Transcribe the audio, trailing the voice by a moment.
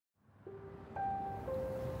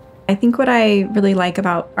I think what I really like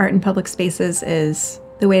about art in public spaces is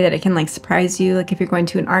the way that it can like surprise you. Like if you're going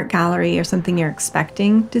to an art gallery or something, you're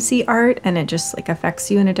expecting to see art and it just like affects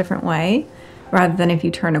you in a different way, rather than if you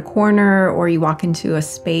turn a corner or you walk into a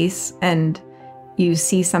space and you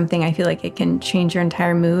see something. I feel like it can change your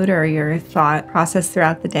entire mood or your thought process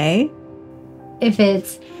throughout the day. If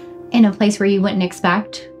it's in a place where you wouldn't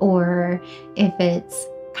expect, or if it's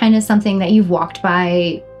kind of something that you've walked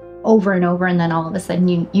by over and over and then all of a sudden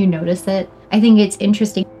you notice it. I think it's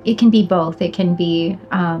interesting. It can be both. It can be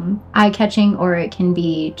eye-catching or it can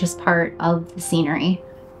be just part of the scenery.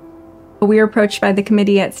 We were approached by the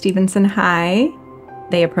committee at Stevenson High.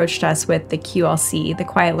 They approached us with the QLC, the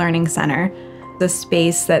Quiet Learning Center, the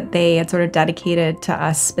space that they had sort of dedicated to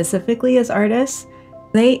us specifically as artists.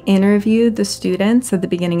 They interviewed the students at the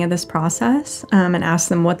beginning of this process and asked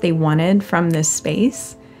them what they wanted from this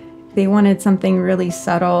space. They wanted something really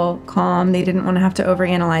subtle, calm. They didn't want to have to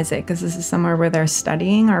overanalyze it because this is somewhere where they're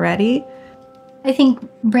studying already. I think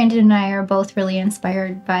Brandin and I are both really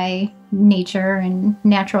inspired by nature and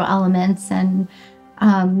natural elements and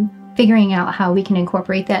figuring out how we can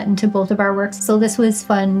incorporate that into both of our works. So this was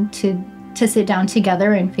fun to sit down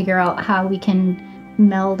together and figure out how we can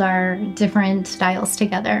meld our different styles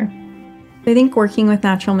together. I think working with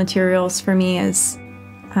natural materials for me is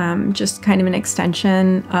just kind of an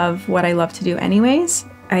extension of what I love to do anyways.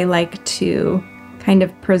 I like to kind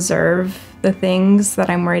of preserve the things that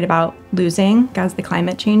I'm worried about losing as the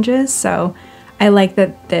climate changes. So I like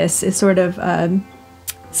that this is sort of a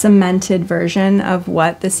cemented version of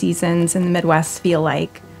what the seasons in the Midwest feel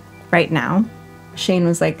like right now. Shayne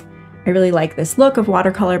was like, I really like this look of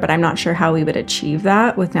watercolor, but I'm not sure how we would achieve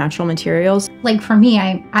that with natural materials. Like for me,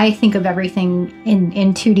 I think of everything in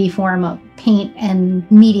 2D form of paint and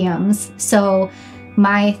mediums. So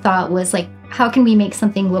my thought was like, how can we make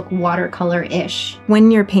something look watercolor-ish? When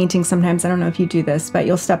you're painting, sometimes, I don't know if you do this, but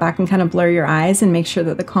you'll step back and kind of blur your eyes and make sure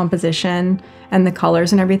that the composition and the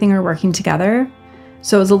colors and everything are working together.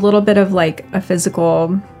 So it was a little bit of like a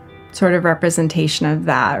physical sort of representation of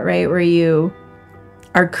that, right? Where you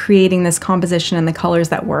are creating this composition and the colors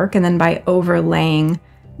that work, and then by overlaying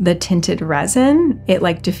the tinted resin, it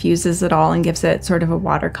like diffuses it all and gives it sort of a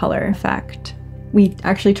watercolor effect. We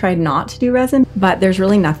actually tried not to do resin, but there's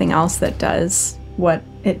really nothing else that does what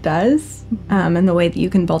it does. And the way that you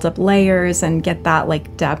can build up layers and get that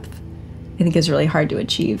like depth, I think is really hard to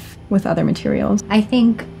achieve with other materials. I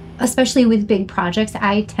think, especially with big projects,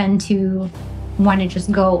 I tend to want to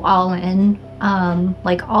just go all in,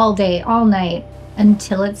 like all day, all night,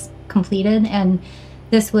 until it's completed. And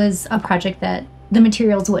this was a project that the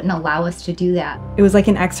materials wouldn't allow us to do that. It was like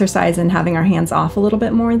an exercise in having our hands off a little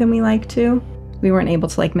bit more than we like to. We weren't able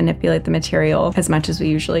to like manipulate the material as much as we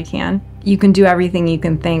usually can. You can do everything you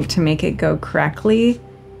can think to make it go correctly,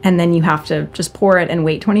 and then you have to just pour it and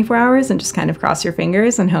wait 24 hours and just kind of cross your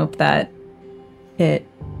fingers and hope that it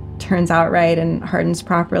turns out right and hardens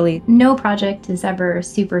properly. No project is ever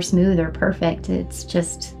super smooth or perfect. It's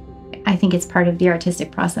just, I think it's part of the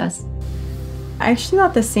artistic process. I actually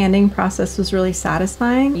thought the sanding process was really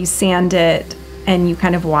satisfying. You sand it and you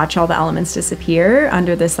kind of watch all the elements disappear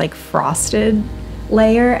under this like frosted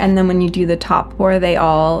layer, and then when you do the top pour, they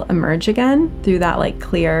all emerge again through that like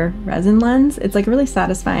clear resin lens. It's like a really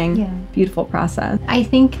satisfying, beautiful process. I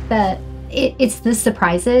think that it's the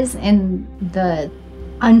surprises and the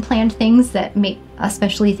unplanned things that make,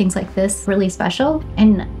 especially things like this, really special,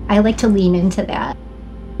 and I like to lean into that.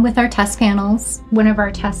 With our test panels, one of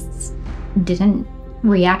our tests didn't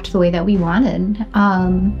react the way that we wanted,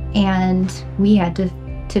 and we had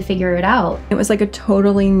to figure it out. It was like a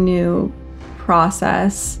totally new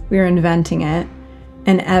process. We were inventing it,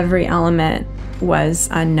 and every element was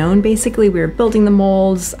unknown. Basically, we were building the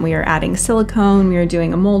molds, we were adding silicone, we were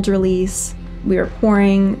doing a mold release, we were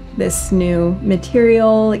pouring this new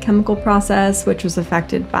material, a chemical process, which was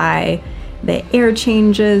affected by the air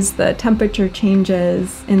changes, the temperature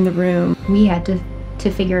changes in the room. We had to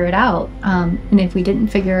figure it out, and if we didn't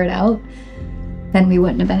figure it out, then we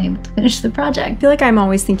wouldn't have been able to finish the project. I feel like I'm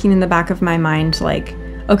always thinking in the back of my mind, like,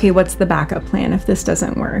 okay, what's the backup plan if this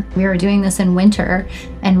doesn't work? We were doing this in winter,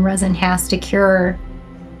 and resin has to cure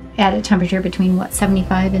at a temperature between, what,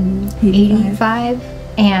 75 and 85?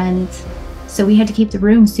 And so we had to keep the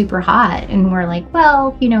room super hot, and we're like,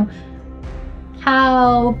 well, you know,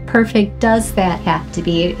 how perfect does that have to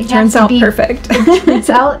be? It turns out perfect. It turns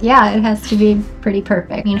out, yeah, it has to be pretty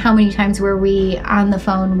perfect. I mean, how many times were we on the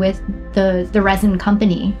phone with the resin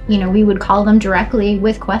company? You know, we would call them directly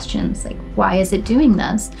with questions like, Why is it doing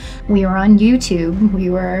this? We were on YouTube. We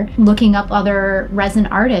were looking up other resin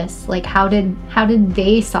artists. Like, how did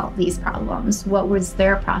they solve these problems? What was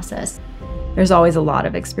their process? There's always a lot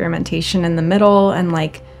of experimentation in the middle, and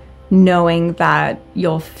like knowing that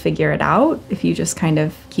you'll figure it out if you just kind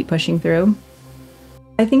of keep pushing through.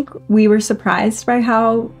 I think we were surprised by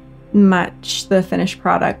how much the finished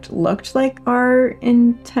product looked like our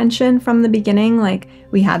intention from the beginning. Like,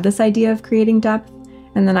 we had this idea of creating depth,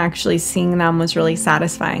 and then actually seeing them was really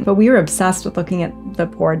satisfying. But we were obsessed with looking at the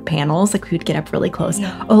poured panels. Like, we would get up really close.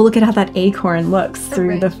 Yeah. Oh, look at how that acorn looks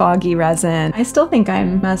through the foggy resin. I still think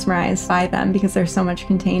I'm mesmerized by them because there's so much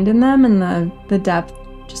contained in them, and the depth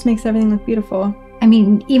just makes everything look beautiful. I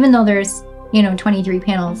mean, even though there's, 23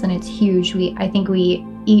 panels and it's huge, I think we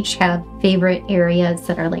each have favorite areas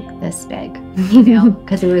that are like this big,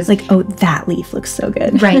 because it was like, oh, that leaf looks so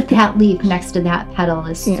good. Right, that leaf next to that petal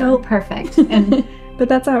is so perfect. And but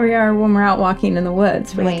that's how we are when we're out walking in the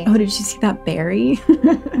woods. We're like, oh, did you see that berry?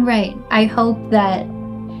 Right. I hope that,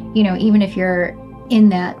 even if you're in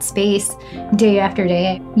that space day after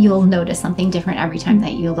day, you'll notice something different every time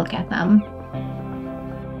that you look at them.